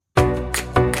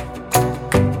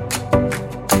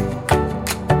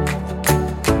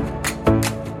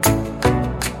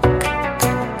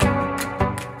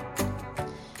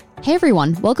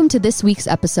everyone, welcome to this week's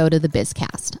episode of the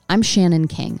BizCast. I'm Shannon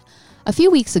King. A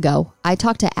few weeks ago, I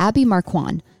talked to Abby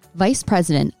Marquand, Vice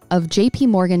President of JP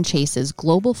Morgan Chase's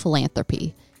Global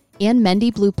Philanthropy, and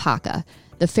Mendy Blue-Paca,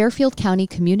 the Fairfield County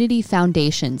Community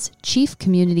Foundation's Chief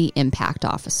Community Impact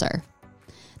Officer.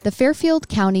 The Fairfield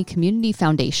County Community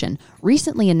Foundation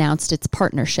recently announced its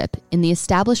partnership in the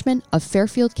establishment of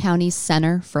Fairfield County's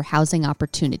Center for Housing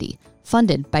Opportunity,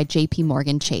 funded by JP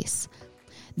Morgan Chase.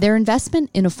 Their investment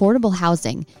in affordable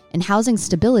housing and housing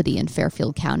stability in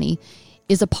Fairfield County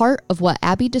is a part of what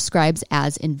Abby describes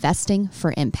as investing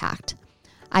for impact.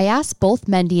 I asked both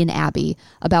Mendy and Abby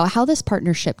about how this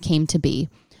partnership came to be,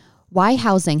 why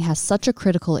housing has such a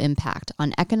critical impact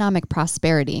on economic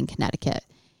prosperity in Connecticut,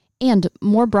 and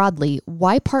more broadly,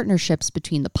 why partnerships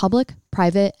between the public,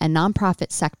 private, and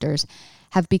nonprofit sectors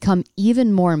have become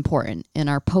even more important in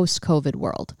our post-COVID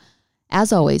world.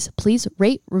 As always, please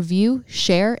rate, review,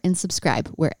 share, and subscribe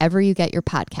wherever you get your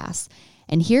podcasts.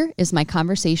 And here is my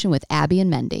conversation with Abby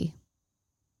and Mendy.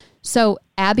 So,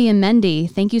 Abby and Mendy,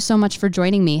 thank you so much for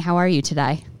joining me. How are you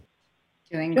today?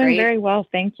 Doing great. Very well,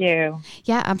 thank you.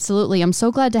 Yeah, absolutely. I'm so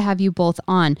glad to have you both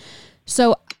on.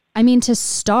 So, to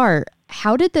start,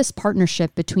 how did this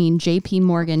partnership between JP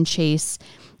Morgan Chase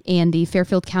and the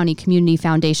Fairfield County Community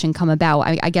Foundation come about?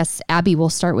 I guess, Abby, we'll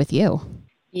start with you.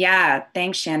 Yeah,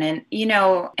 thanks, Shannon.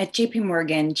 At JP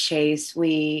Morgan Chase,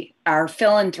 our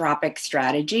philanthropic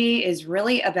strategy is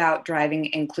really about driving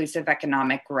inclusive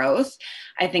economic growth.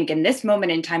 I think in this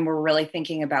moment in time, we're really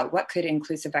thinking about what could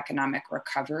inclusive economic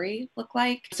recovery look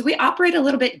like. So we operate a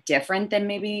little bit different than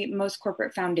maybe most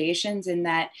corporate foundations in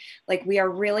that, we are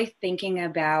really thinking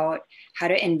about how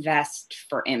to invest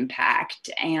for impact.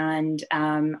 And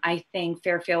I think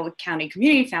Fairfield County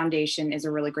Community Foundation is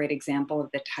a really great example of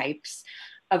the types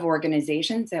of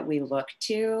organizations that we look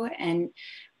to. And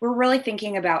we're really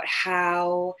thinking about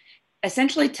how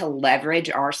essentially to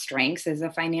leverage our strengths as a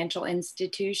financial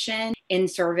institution in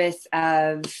service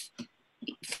of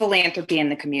philanthropy in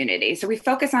the community. So we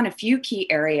focus on a few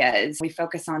key areas. We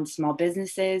focus on small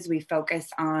businesses. We focus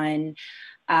on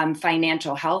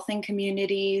financial health in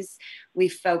communities. We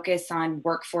focus on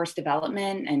workforce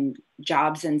development and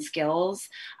jobs and skills.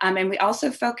 And we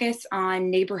also focus on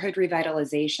neighborhood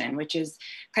revitalization, which is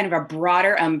kind of a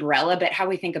broader umbrella, but how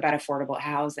we think about affordable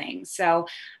housing. So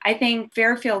I think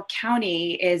Fairfield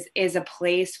County is a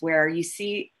place where you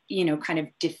see, kind of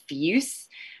diffuse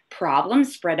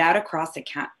problems spread out across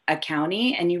a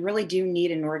county, and you really do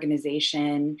need an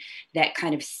organization that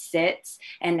kind of sits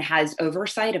and has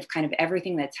oversight of kind of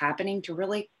everything that's happening to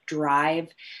really drive,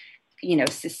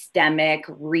 systemic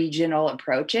regional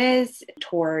approaches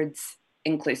towards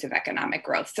inclusive economic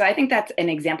growth. So I think that's an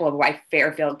example of why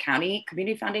Fairfield County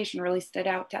Community Foundation really stood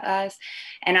out to us.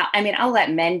 And I'll let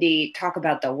Mendy talk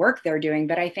about the work they're doing,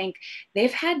 but I think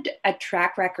they've had a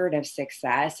track record of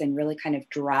success and really kind of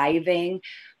driving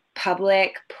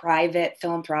public, private,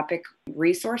 philanthropic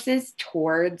resources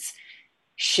towards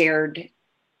shared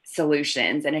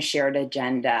solutions and a shared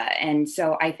agenda. And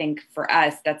so I think for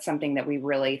us, that's something that we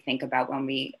really think about when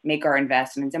we make our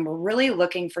investments. And we're really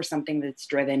looking for something that's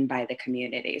driven by the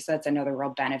community. So that's another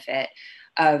real benefit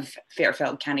of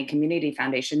Fairfield County Community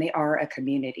Foundation. They are a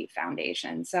community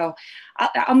foundation. So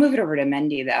I'll move it over to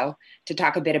Mendy, though, to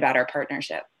talk a bit about our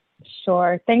partnership.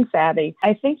 Sure. Thanks, Abby.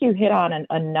 I think you hit on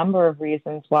a number of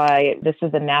reasons why this is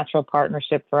a natural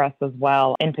partnership for us as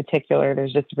well. In particular,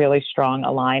 there's just really strong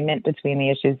alignment between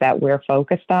the issues that we're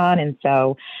focused on. And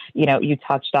so, you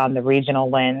touched on the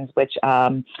regional lens, which,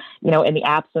 in the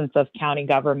absence of county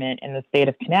government in the state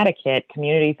of Connecticut,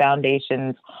 community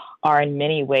foundations are in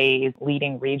many ways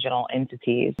leading regional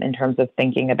entities in terms of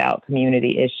thinking about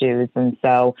community issues. And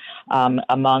so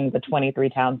among the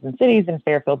 23 towns and cities in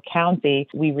Fairfield County,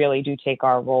 we really do take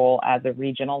our role as a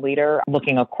regional leader,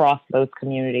 looking across those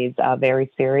communities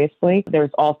very seriously.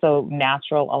 There's also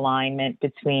natural alignment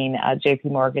between JP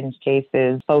Morgan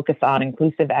Chase's focus on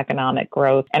inclusive economic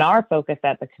growth and our focus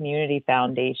at the Community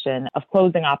Foundation of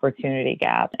closing opportunity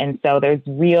gaps. And so there's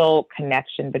real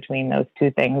connection between those two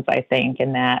things, I think,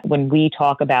 in that when we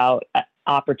talk about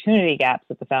opportunity gaps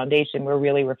at the foundation, we're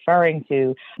really referring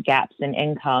to gaps in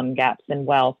income, gaps in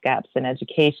wealth, gaps in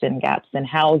education, gaps in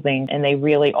housing, and they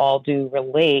really all do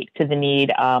relate to the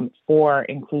need for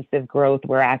inclusive growth,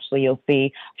 where actually you'll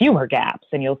see fewer gaps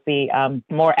and you'll see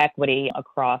more equity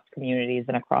across communities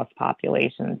and across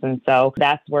populations. And so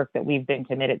that's work that we've been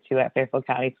committed to at Fairfield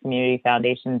County Community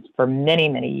Foundations for many,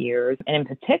 many years. And in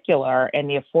particular, in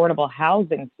the affordable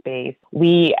housing space,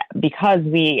 we because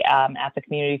we at the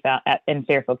community in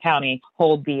Fairfield County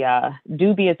hold the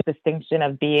dubious distinction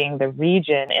of being the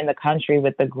region in the country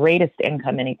with the greatest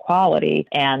income inequality,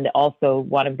 and also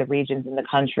one of the regions in the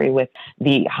country with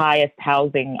the highest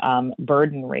housing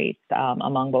burden rates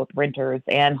among both renters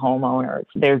and homeowners.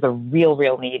 There's a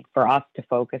real need for us to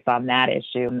focus on that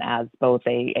issue as both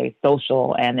a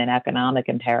social and an economic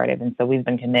imperative. And so we've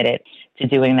been committed to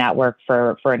doing that work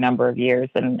for a number of years.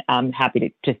 And I'm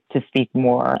happy to speak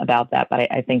more about that.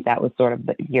 But I think that was sort of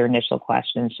your initial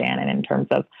question, Shannon, in terms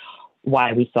of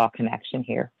why we saw connection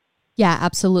here. Yeah,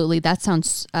 absolutely. That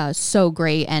sounds so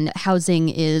great. And housing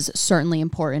is certainly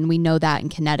important. We know that in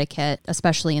Connecticut,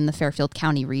 especially in the Fairfield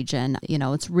County region,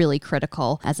 it's really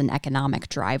critical as an economic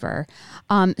driver.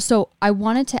 So I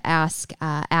wanted to ask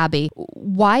Abby,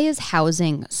 why is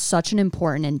housing such an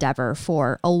important endeavor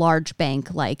for a large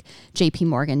bank like JP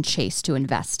Morgan Chase to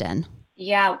invest in?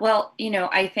 Yeah, well,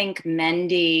 I think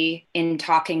Mendy, in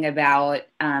talking about,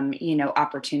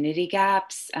 opportunity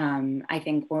gaps, I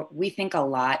think we think a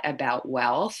lot about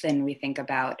wealth and we think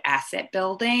about asset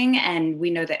building, and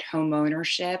we know that home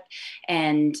ownership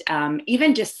and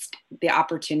even just the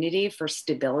opportunity for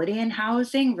stability in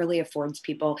housing really affords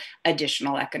people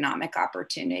additional economic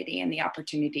opportunity and the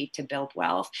opportunity to build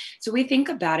wealth. So we think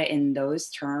about it in those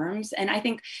terms. And I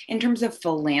think in terms of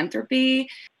philanthropy,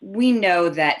 we know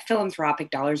that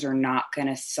philanthropic dollars are not going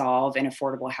to solve an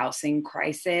affordable housing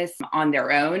crisis on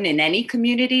their own in any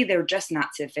community. They're just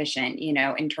not sufficient,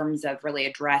 in terms of really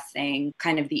addressing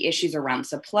kind of the issues around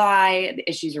supply, the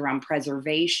issues around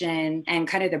preservation, and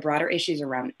kind of the broader issues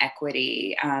around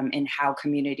equity and how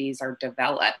communities are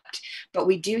developed. But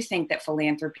we do think that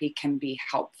philanthropy can be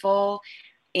helpful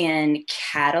in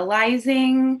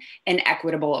catalyzing an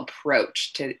equitable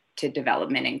approach to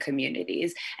development in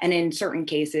communities. And in certain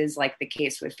cases, like the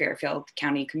case with Fairfield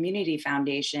County Community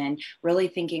Foundation, really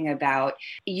thinking about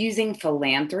using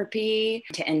philanthropy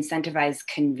to incentivize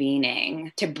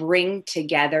convening, to bring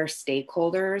together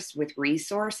stakeholders with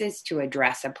resources to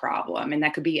address a problem. And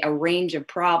that could be a range of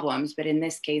problems, but in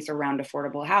this case, around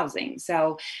affordable housing.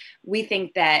 So we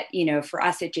think that, for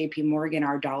us at JP Morgan,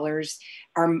 our dollars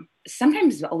are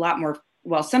sometimes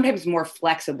sometimes more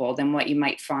flexible than what you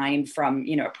might find from,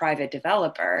 a private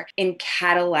developer in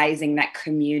catalyzing that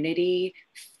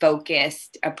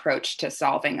community-focused approach to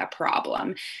solving a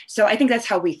problem. So I think that's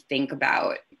how we think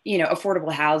about,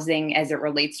 affordable housing as it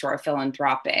relates to our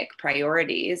philanthropic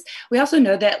priorities. We also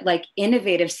know that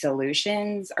innovative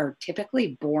solutions are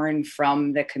typically born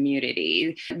from the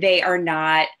community. They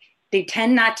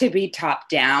tend not to be top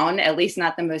down, at least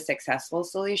not the most successful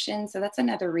solution. So that's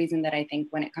another reason that I think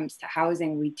when it comes to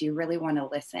housing, we do really want to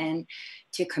listen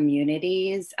to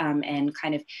communities and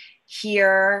kind of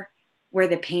hear where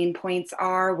the pain points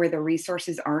are, where the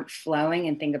resources aren't flowing,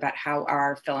 and think about how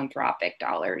our philanthropic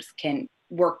dollars can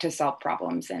work to solve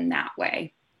problems in that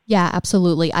way. Yeah,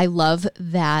 absolutely. I love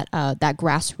that that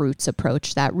grassroots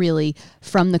approach, that really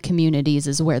from the communities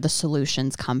is where the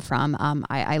solutions come from.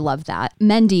 I love that.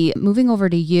 Mendy, moving over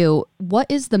to you, what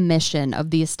is the mission of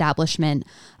the establishment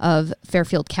of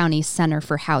Fairfield County Center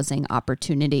for Housing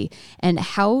Opportunity, and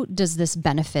how does this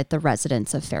benefit the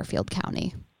residents of Fairfield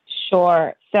County?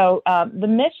 Sure. So the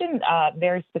mission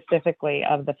very specifically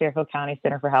of the Fairfield County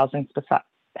Center for Housing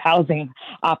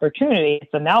Opportunity,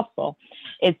 it's a mouthful,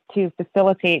 is to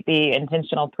facilitate the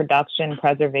intentional production,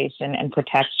 preservation, and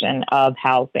protection of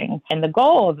housing. And the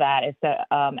goal of that is to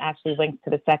actually link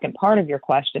to the second part of your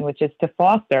question, which is to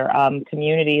foster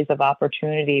communities of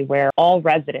opportunity where all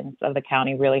residents of the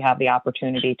county really have the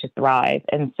opportunity to thrive.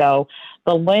 And so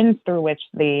the lens through which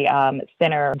the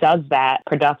center does that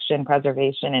production,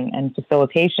 preservation, and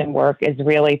facilitation work is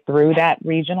really through that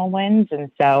regional lens. And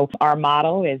so our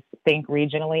motto is think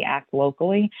regionally, act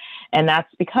locally. And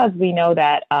that's because we know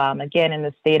that, again, in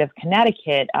the state of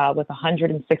Connecticut, with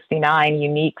 169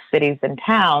 unique cities and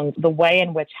towns, the way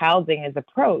in which housing is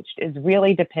approached is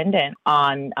really dependent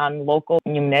on local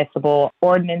municipal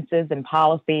ordinances and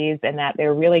policies, and that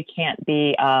there really can't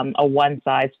be a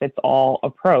one-size-fits-all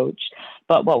approach.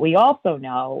 But what we also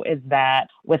know is that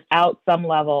without some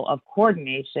level of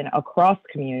coordination across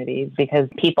communities, because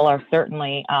people are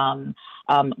certainly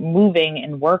moving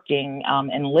and working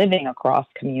and living across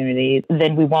communities,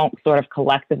 then we won't sort of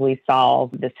collectively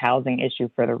solve this housing issue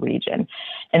for the region.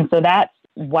 And so that's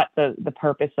what the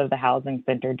purpose of the housing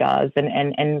center does.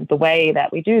 And the way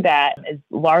that we do that is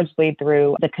largely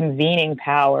through the convening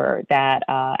power that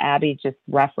Abby just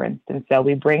referenced. And so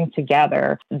we bring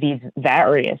together these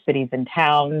various cities and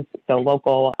towns, so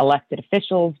local elected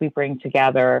officials, we bring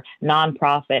together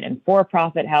nonprofit and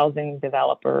for-profit housing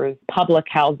developers, public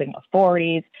housing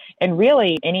authorities, and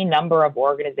really any number of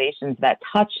organizations that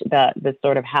touch the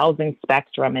sort of housing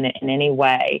spectrum in any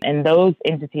way. And those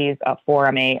entities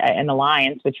form an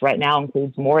alliance, which right now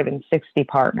includes more than 60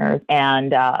 partners.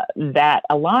 And that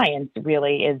alliance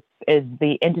really is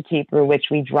the entity through which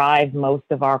we drive most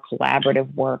of our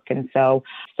collaborative work. And so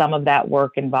some of that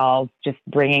work involves just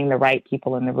bringing the right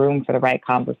people in the room for the right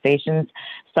conversations.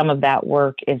 Some of that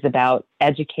work is about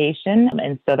education,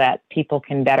 and so that people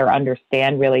can better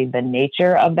understand really the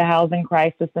nature of the housing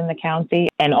crisis in the county,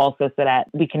 and also so that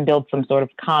we can build some sort of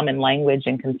common language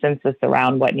and consensus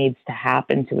around what needs to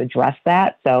happen to address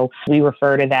that. So we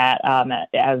refer to that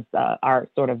as our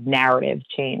sort of narrative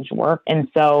change work. And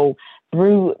so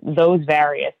through those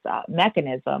various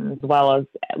mechanisms, as well as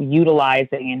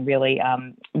utilizing and really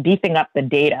beefing up the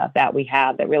data that we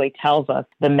have that really tells us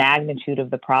the magnitude of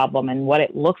the problem and what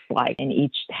it looks like in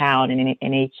each town and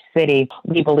in each city,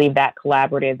 we believe that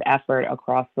collaborative effort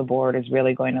across the board is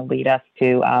really going to lead us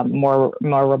to more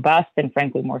robust and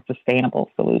frankly more sustainable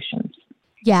solutions.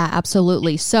 Yeah,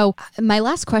 absolutely. So my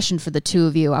last question for the two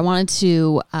of you, I wanted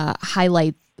to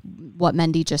highlight what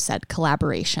Mendy just said,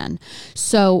 collaboration.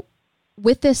 So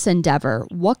with this endeavor,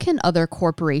 what can other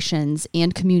corporations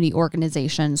and community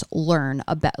organizations learn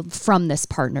about from this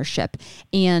partnership?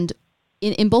 And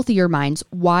in both of your minds,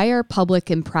 why are public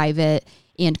and private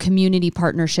and community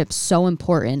partnerships so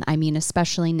important? I mean,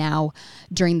 especially now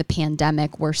during the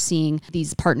pandemic, we're seeing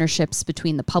these partnerships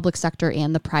between the public sector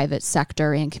and the private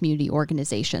sector and community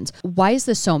organizations. Why is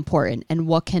this so important, and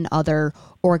what can other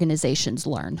organizations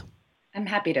learn? I'm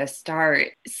happy to start.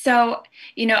 So,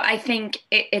 I think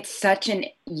it's such an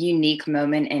unique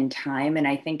moment in time. And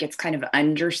I think it's kind of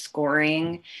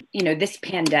underscoring, this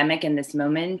pandemic and this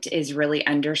moment is really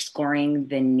underscoring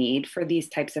the need for these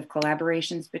types of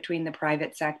collaborations between the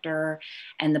private sector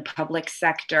and the public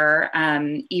sector,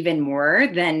 even more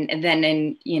than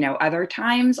in, other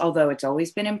times, although it's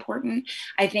always been important.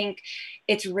 I think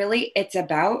it's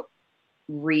about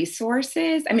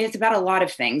resources. I mean, it's about a lot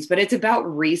of things, but it's about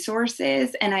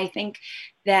resources. And I think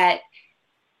that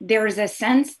there's a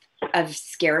sense of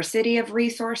scarcity of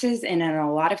resources. And in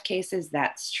a lot of cases,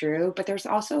 that's true. But there's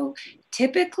also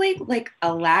typically like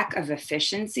a lack of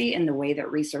efficiency in the way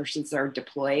that resources are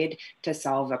deployed to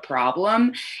solve a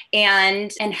problem.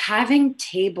 And having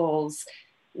tables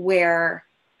where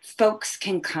folks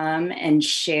can come and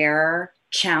share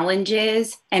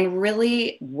challenges and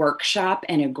really workshop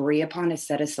and agree upon a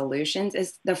set of solutions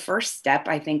is the first step,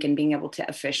 I think, in being able to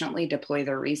efficiently deploy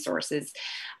the resources,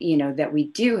 that we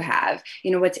do have.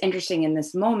 What's interesting in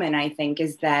this moment, I think,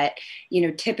 is that,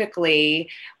 typically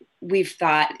we've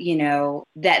thought,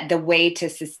 that the way to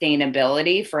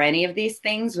sustainability for any of these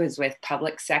things was with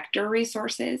public sector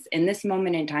resources. In this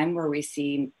moment in time where we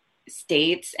see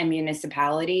states and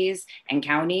municipalities and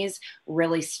counties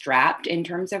really strapped in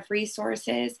terms of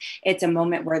resources, it's a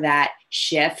moment where that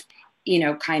shift,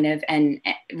 and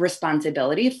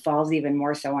responsibility falls even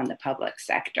more so on the public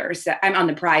sector. So I'm on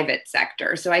the private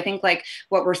sector. So I think like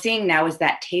what we're seeing now is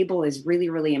that table is really,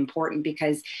 really important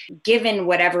because given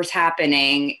whatever's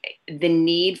happening, the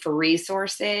need for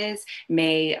resources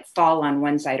may fall on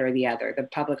one side or the other, the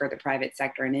public or the private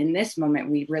sector. And in this moment,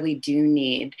 we really do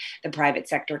need the private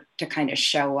sector to kind of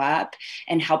show up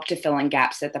and help to fill in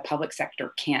gaps that the public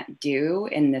sector can't do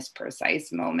in this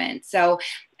precise moment. So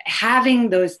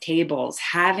having those tables,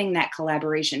 having that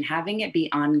collaboration, having it be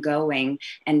ongoing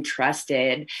and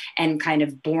trusted and kind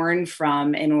of born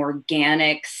from an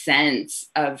organic sense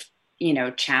of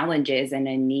challenges and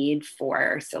a need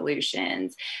for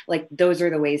solutions. Like those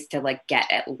are the ways to like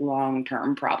get at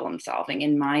long-term problem solving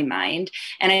in my mind.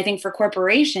 And I think for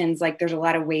corporations, like there's a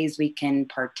lot of ways we can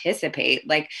participate.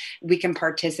 Like we can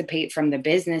participate from the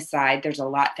business side. There's a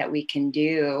lot that we can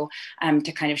do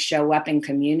to kind of show up in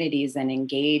communities and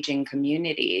engage in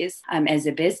communities as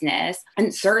a business.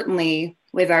 And certainly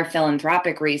with our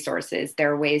philanthropic resources,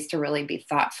 there are ways to really be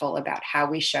thoughtful about how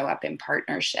we show up in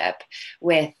partnership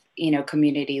with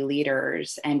community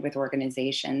leaders and with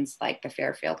organizations like the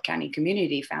Fairfield County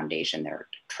Community Foundation. They're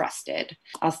trusted.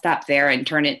 I'll stop there and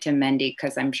turn it to Mendy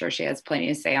because I'm sure she has plenty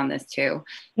to say on this too.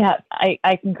 Yeah,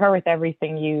 I concur with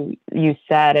everything you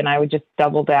said, and I would just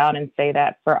double down and say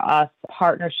that for us,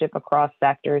 partnership across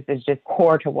sectors is just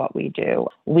core to what we do.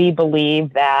 We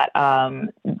believe that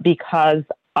because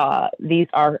these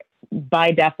are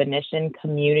by definition,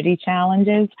 community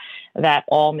challenges that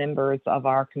all members of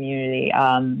our community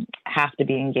have to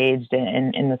be engaged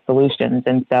in the solutions.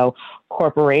 And so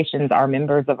corporations are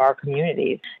members of our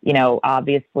communities.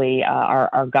 Obviously,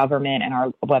 our government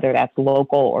and whether that's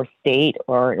local or state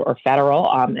or federal,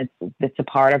 it's a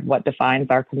part of what defines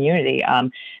our community.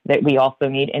 That we also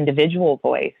need individual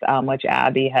voice, which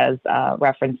Abby has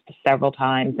referenced several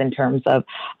times in terms of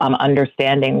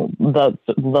understanding the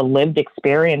lived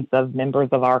experience of members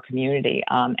of our community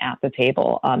at the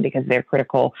table, because they're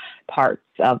critical parts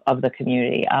of the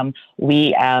community.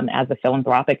 We, as a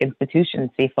philanthropic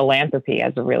institution, see philanthropy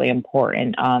as a really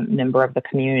important member of the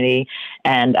community.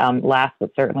 And last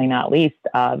but certainly not least,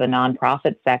 the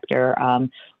nonprofit sector,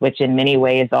 which in many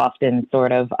ways often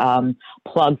sort of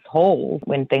plugs holes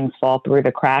when things fall through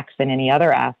the cracks in any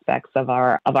other aspects of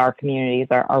our communities,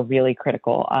 are really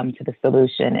critical to the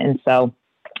solution. And so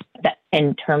that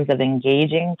in terms of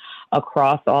engaging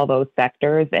across all those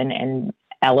sectors and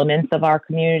elements of our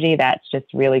community, that's just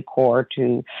really core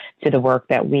to the work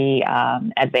that we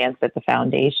advance at the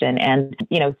foundation. And,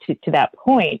 to that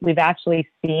point, we've actually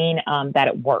seen that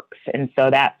it works. And so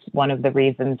that's one of the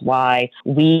reasons why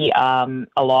we,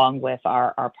 along with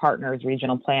our partners,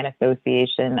 Regional Plan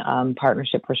Association,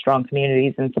 Partnership for Strong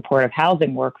Communities and Supportive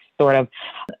Housing Works, sort of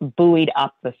buoyed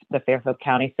up the Fairfield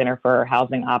County Center for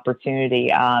Housing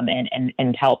Opportunity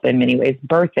and helped in many ways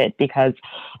birth it, because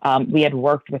we had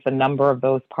worked with a number of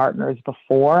those partners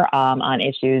before on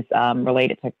issues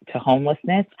related to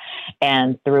homelessness,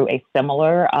 and through a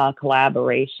similar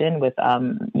collaboration with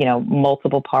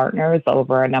multiple partners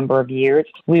over a number of years,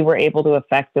 we were able to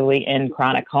effectively end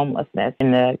chronic homelessness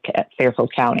in the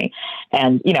Fairfield County.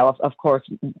 And of course,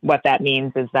 what that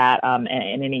means is that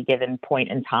in any given point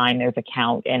in time, there's a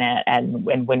count in it, and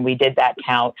when we did that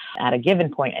count at a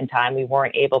given point in time, we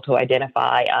weren't able to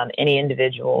identify any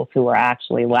individuals who were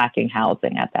actually lacking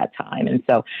housing at that time. And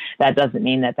so that doesn't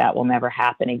mean that will never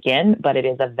happen again, but it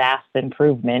is a vast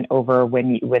improvement over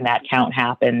when that count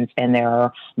happens and there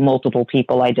are multiple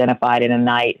people identified in a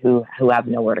night who have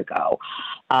nowhere to go.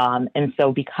 And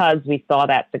so because we saw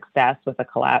that success with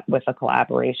a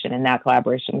collaboration, and that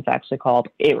collaboration is actually called,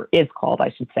 I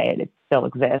should say it still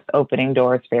exists, Opening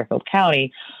Doors Fairfield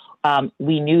County,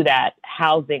 we knew that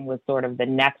housing was sort of the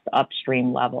next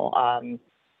upstream level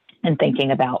and thinking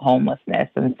about homelessness.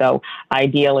 And so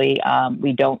ideally,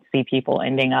 we don't see people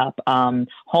ending up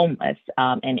homeless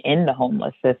and in the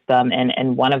homeless system.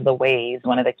 And one of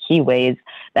the key ways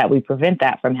that we prevent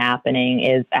that from happening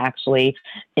is actually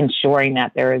ensuring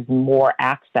that there is more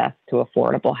access to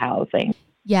affordable housing.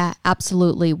 Yeah,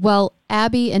 absolutely. Well,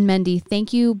 Abby and Mendy,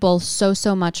 thank you both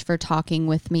so much for talking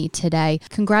with me today.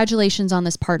 Congratulations on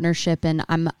this partnership. And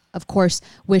I'm, of course,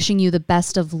 wishing you the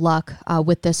best of luck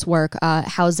with this work.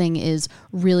 Housing is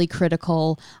really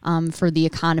critical for the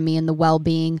economy and the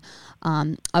well-being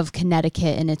of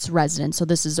Connecticut and its residents. So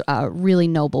this is really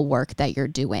noble work that you're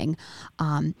doing.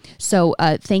 So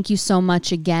thank you so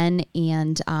much again,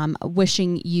 and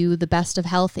wishing you the best of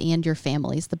health and your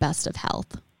families the best of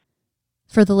health.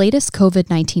 For the latest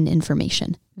COVID-19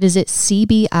 information, visit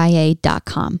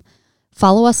cbia.com.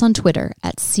 Follow us on Twitter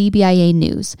at CBIA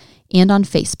News and on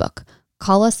Facebook.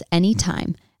 Call us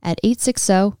anytime at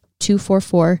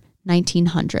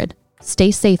 860-244-1900.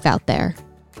 Stay safe out there.